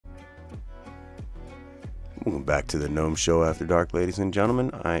Welcome back to the Gnome Show After Dark, ladies and gentlemen.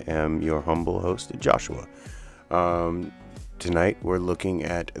 I am your humble host, Joshua. Tonight we're looking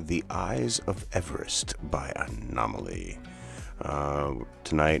at The Eyes of Everest by Anomaly.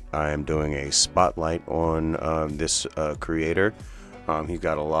 Tonight I am doing a spotlight on this creator. He's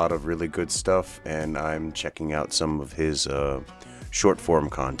got a lot of really good stuff, and I'm checking out some of his short form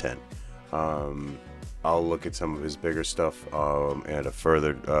content. I'll look at some of his bigger stuff at a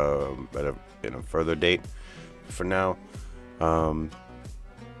further in a further date. For now,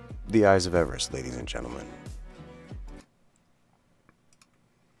 The Eyes of Everest, ladies and gentlemen.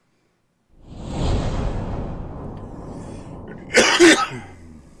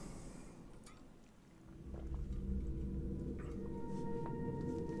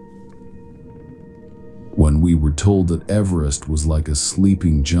 When we were told that Everest was like a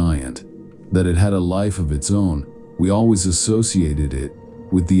sleeping giant, that it had a life of its own, we always associated it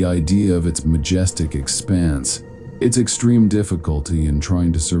with the idea of its majestic expanse, its extreme difficulty in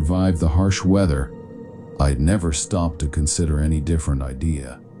trying to survive the harsh weather. I'd never stopped to consider any different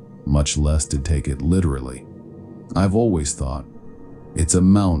idea, much less to take it literally. I've always thought, it's a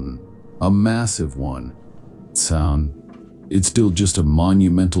mountain, a massive one. It's still just a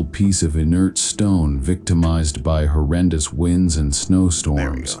monumental piece of inert stone victimized by horrendous winds and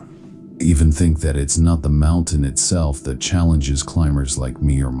snowstorms. Even think that it's not the mountain itself that challenges climbers like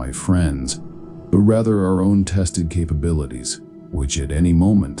me or my friends, but rather our own tested capabilities, which at any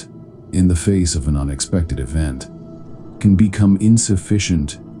moment, in the face of an unexpected event, can become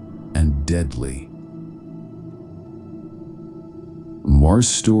insufficient and deadly. Mar's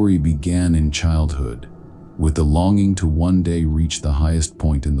story began in childhood, with the longing to one day reach the highest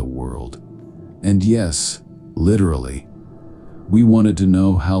point in the world. And yes, literally, we wanted to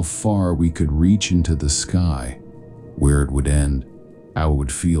know how far we could reach into the sky, where it would end, how it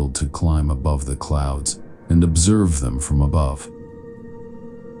would feel to climb above the clouds and observe them from above.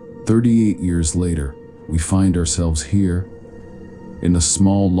 38 years later, we find ourselves here, in a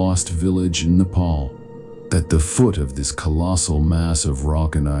small lost village in Nepal, at the foot of this colossal mass of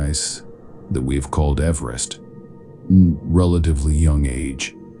rock and ice that we have called Everest. Relatively young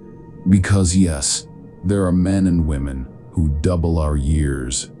age. Because yes, there are men and women who double our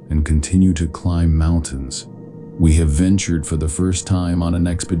years and continue to climb mountains. We have ventured for the first time on an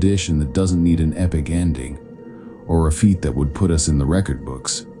expedition that doesn't need an epic ending, or a feat that would put us in the record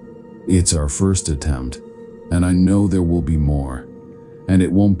books. It's our first attempt, and I know there will be more, and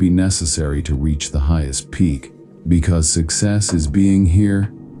it won't be necessary to reach the highest peak, because success is being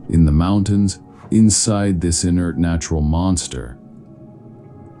here, in the mountains, inside this inert natural monster.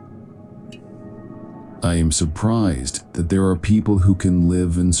 I am surprised that there are people who can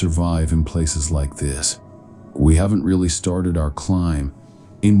live and survive in places like this. We haven't really started our climb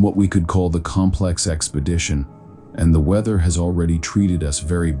in what we could call the complex expedition, and the weather has already treated us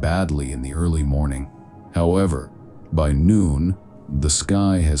very badly in the early morning. However, by noon, the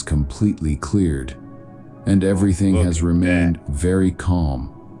sky has completely cleared, and everything has remained very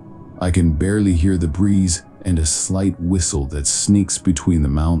calm. I can barely hear the breeze and a slight whistle that sneaks between the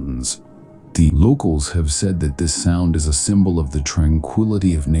mountains. The locals have said that this sound is a symbol of the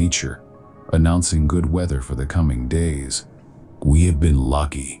tranquility of nature, announcing good weather for the coming days. We have been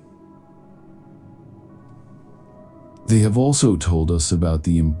lucky. They have also told us about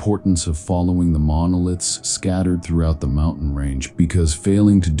the importance of following the monoliths scattered throughout the mountain range, because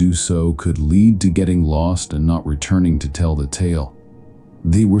failing to do so could lead to getting lost and not returning to tell the tale.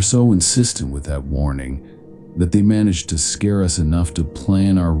 They were so insistent with that warning that they managed to scare us enough to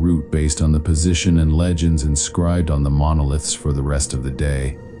plan our route based on the position and legends inscribed on the monoliths for the rest of the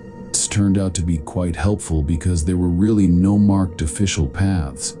day. It's turned out to be quite helpful because there were really no marked official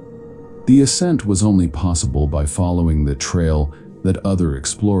paths. The ascent was only possible by following the trail that other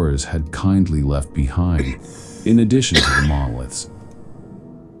explorers had kindly left behind, in addition to the monoliths.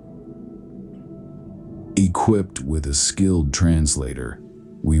 Equipped with a skilled translator,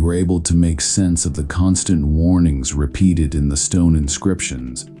 we were able to make sense of the constant warnings repeated in the stone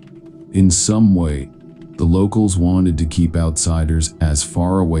inscriptions. In some way, the locals wanted to keep outsiders as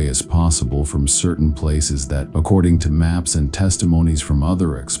far away as possible from certain places that, according to maps and testimonies from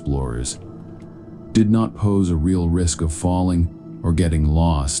other explorers, did not pose a real risk of falling or getting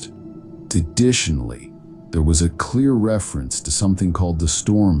lost. Additionally, there was a clear reference to something called the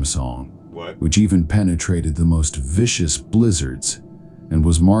storm song, which even penetrated the most vicious blizzards and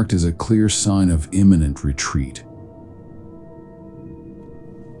was marked as a clear sign of imminent retreat.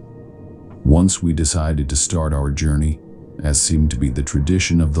 Once we decided to start our journey, as seemed to be the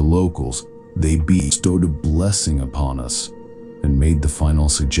tradition of the locals, they bestowed a blessing upon us and made the final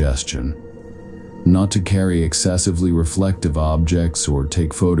suggestion. not to carry excessively reflective objects or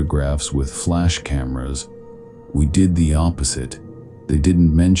take photographs with flash cameras. We did the opposite. They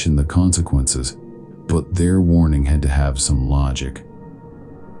didn't mention the consequences, but their warning had to have some logic.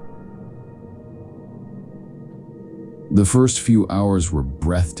 The first few hours were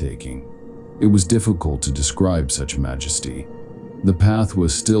breathtaking. It was difficult to describe such majesty. The path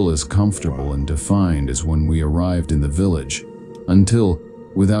was still as comfortable and defined as when we arrived in the village, until,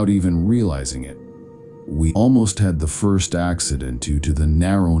 without even realizing it, we almost had the first accident due to the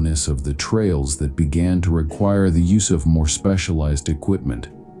narrowness of the trails that began to require the use of more specialized equipment.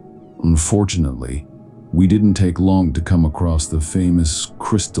 Unfortunately, we didn't take long to come across the famous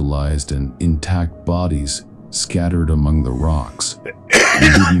crystallized and intact bodies scattered among the rocks. We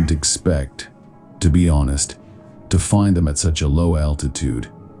didn't expect, to be honest, to find them at such a low altitude,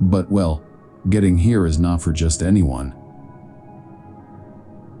 but well, getting here is not for just anyone.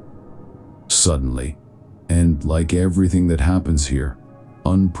 Suddenly, and like everything that happens here,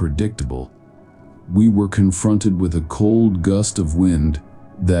 unpredictable, we were confronted with a cold gust of wind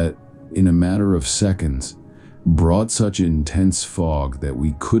that, in a matter of seconds, brought such intense fog that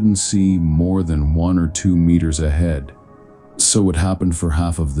we couldn't see more than 1 or 2 meters ahead. So it happened for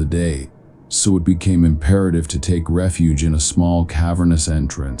half of the day, so it became imperative to take refuge in a small cavernous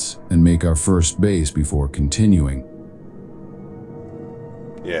entrance and make our first base before continuing.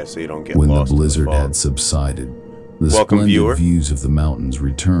 Yeah, so you don't get When the lost in blizzard fog. had subsided, the Welcome, splendid viewer. views of the mountains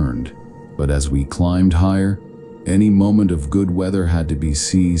returned, but as we climbed higher, any moment of good weather had to be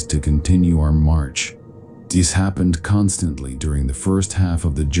seized to continue our march. This happened constantly during the first half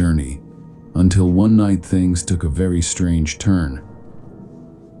of the journey, until one night things took a very strange turn.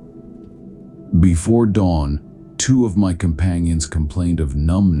 Before dawn, 2 of my companions complained of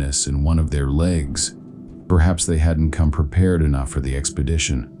numbness in one of their legs. Perhaps they hadn't come prepared enough for the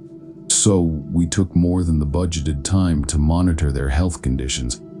expedition. So we took more than the budgeted time to monitor their health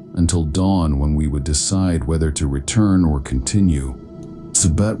conditions until dawn, when we would decide whether to return or continue.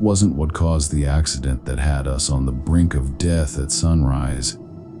 Tibet wasn't what caused the accident that had us on the brink of death at sunrise.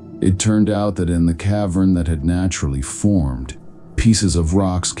 It turned out that in the cavern that had naturally formed, pieces of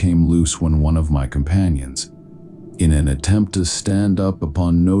rocks came loose when one of my companions, in an attempt to stand up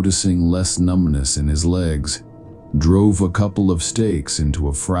upon noticing less numbness in his legs, drove a couple of stakes into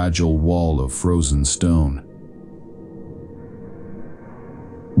a fragile wall of frozen stone.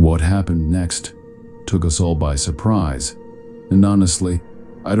 What happened next took us all by surprise, and honestly,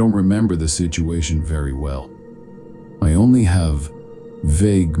 I don't remember the situation very well. I only have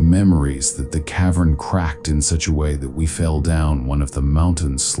vague memories that the cavern cracked in such a way that we fell down one of the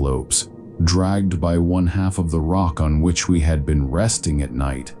mountain slopes, dragged by one half of the rock on which we had been resting at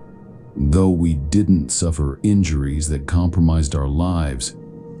night. Though we didn't suffer injuries that compromised our lives,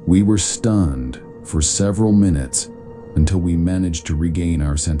 we were stunned for several minutes until we managed to regain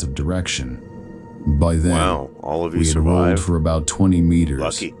our sense of direction. By then, Wow, all of you we had rolled survived. for about 20 meters,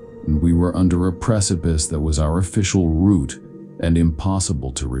 Lucky. and we were under a precipice that was our official route and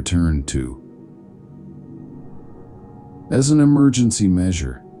impossible to return to. As an emergency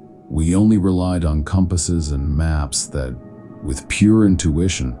measure, we only relied on compasses and maps that, with pure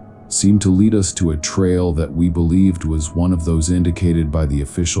intuition, seemed to lead us to a trail that we believed was one of those indicated by the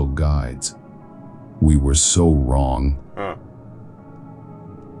official guides. We were so wrong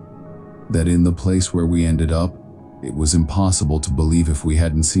that in the place where we ended up, it was impossible to believe if we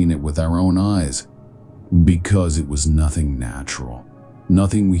hadn't seen it with our own eyes, because it was nothing natural,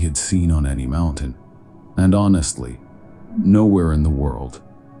 nothing we had seen on any mountain, and honestly, nowhere in the world.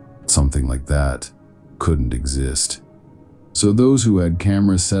 Something like that couldn't exist. So those who had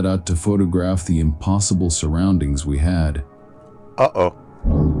cameras set out to photograph the impossible surroundings we had. Uh-oh.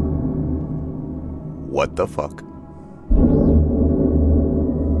 What the fuck?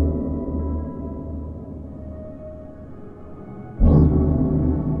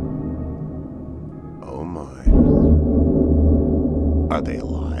 Oh my. Are they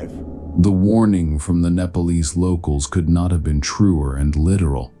alive? The warning from the Nepalese locals could not have been truer and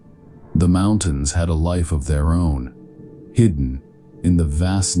literal. The mountains had a life of their own. Hidden in the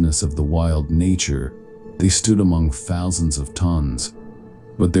vastness of the wild nature, they stood among thousands of tons.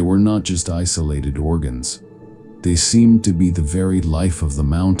 But they were not just isolated organs. They seemed to be the very life of the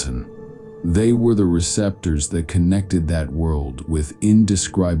mountain. They were the receptors that connected that world with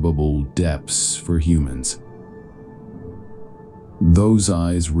indescribable depths for humans. Those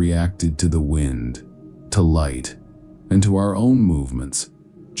eyes reacted to the wind, to light, and to our own movements,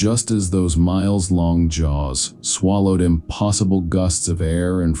 just as those miles-long jaws swallowed impossible gusts of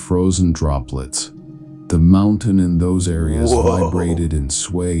air and frozen droplets. The mountain in those areas Whoa. vibrated and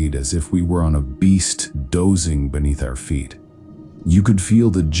swayed as if we were on a beast dozing beneath our feet. You could feel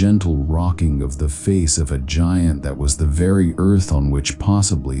the gentle rocking of the face of a giant that was the very earth on which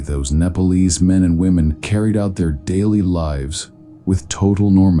possibly those Nepalese men and women carried out their daily lives with total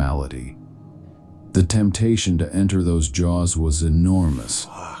normality. The temptation to enter those jaws was enormous.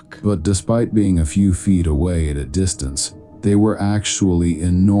 But despite being a few feet away at a distance, they were actually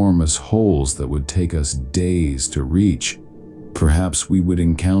enormous holes that would take us days to reach. Perhaps we would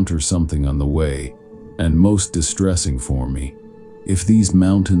encounter something on the way, and most distressing for me, if these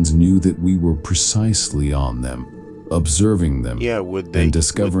mountains knew that we were precisely on them, observing them, and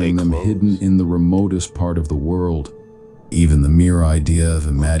discovering them hidden in the remotest part of the world. Even the mere idea of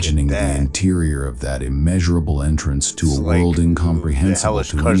imagining the interior of that immeasurable entrance to a world incomprehensible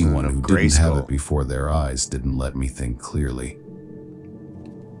to anyone who didn't have it before their eyes didn't let me think clearly.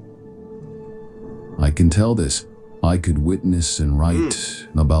 I can tell this. I could witness and write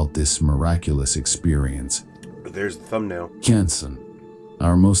about this miraculous experience. There's the thumbnail. Jensen,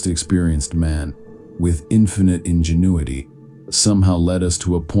 our most experienced man, with infinite ingenuity, somehow led us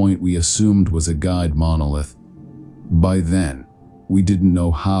to a point we assumed was a guide monolith. By then, we didn't know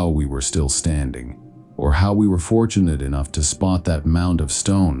how we were still standing, or how we were fortunate enough to spot that mound of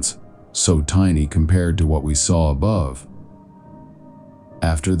stones, so tiny compared to what we saw above.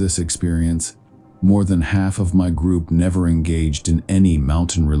 After this experience, more than half of my group never engaged in any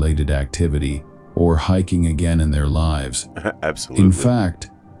mountain-related activity or hiking again in their lives. Absolutely. In fact,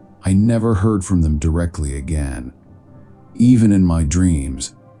 I never heard from them directly again. Even in my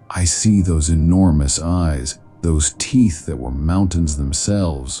dreams, I see those enormous eyes, those teeth that were mountains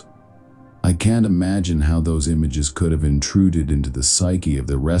themselves. I can't imagine how those images could have intruded into the psyche of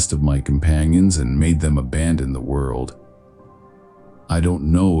the rest of my companions and made them abandon the world. I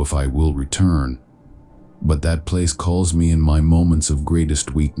don't know if I will return, but that place calls me in my moments of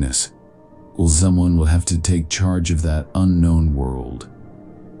greatest weakness. Someone will have to take charge of that unknown world.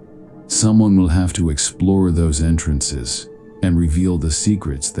 Someone will have to explore those entrances and reveal the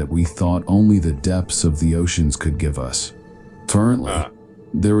secrets that we thought only the depths of the oceans could give us. Currently,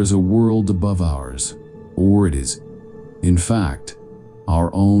 there is a world above ours, or it is, in fact,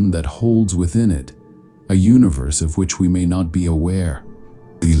 our own that holds within it a universe of which we may not be aware,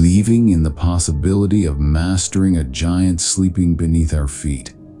 believing in the possibility of mastering a giant sleeping beneath our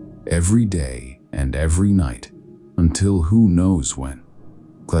feet, every day and every night, until who knows when.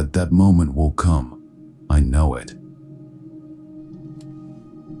 Glad that moment will come. I know it.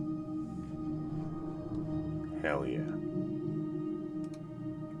 Hell yeah.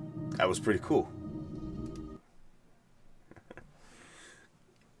 That was pretty cool.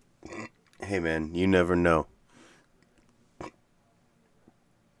 Hey man, you never know.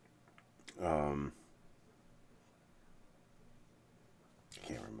 I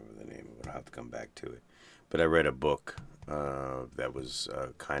can't remember the name of it. I'll have to come back to it. But I read a book that was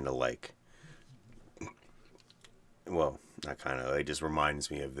kind of like, well, not kind of, it just reminds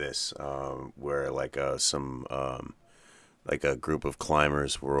me of this, where like like a group of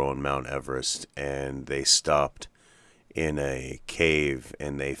climbers were on Mount Everest, and they stopped in a cave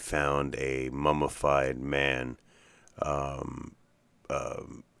and they found a mummified man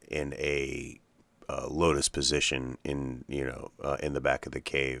in a lotus position in in the back of the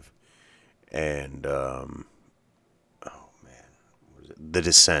cave. And oh man, what is it? The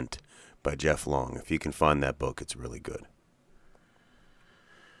Descent by Jeff Long. If you can find that book, it's really good.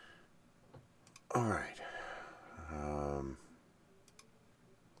 All right.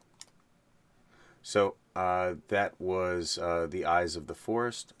 So that was The Eyes of the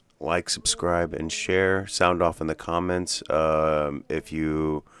Forest. Like, subscribe, and share. Sound off in the comments if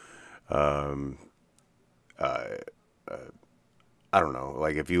you, I don't know,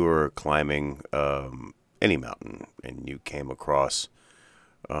 like if you were climbing any mountain and you came across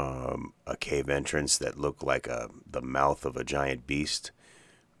a cave entrance that looked like the mouth of a giant beast.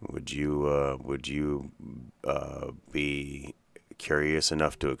 Would you be curious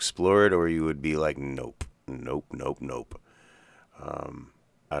enough to explore it, or you would be like, nope, nope, nope, nope?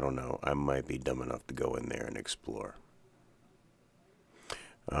 I don't know. I might be dumb enough to go in there and explore.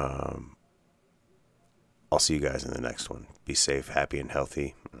 I'll see you guys in the next one. Be safe, happy, and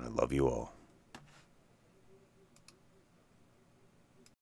healthy. I love you all.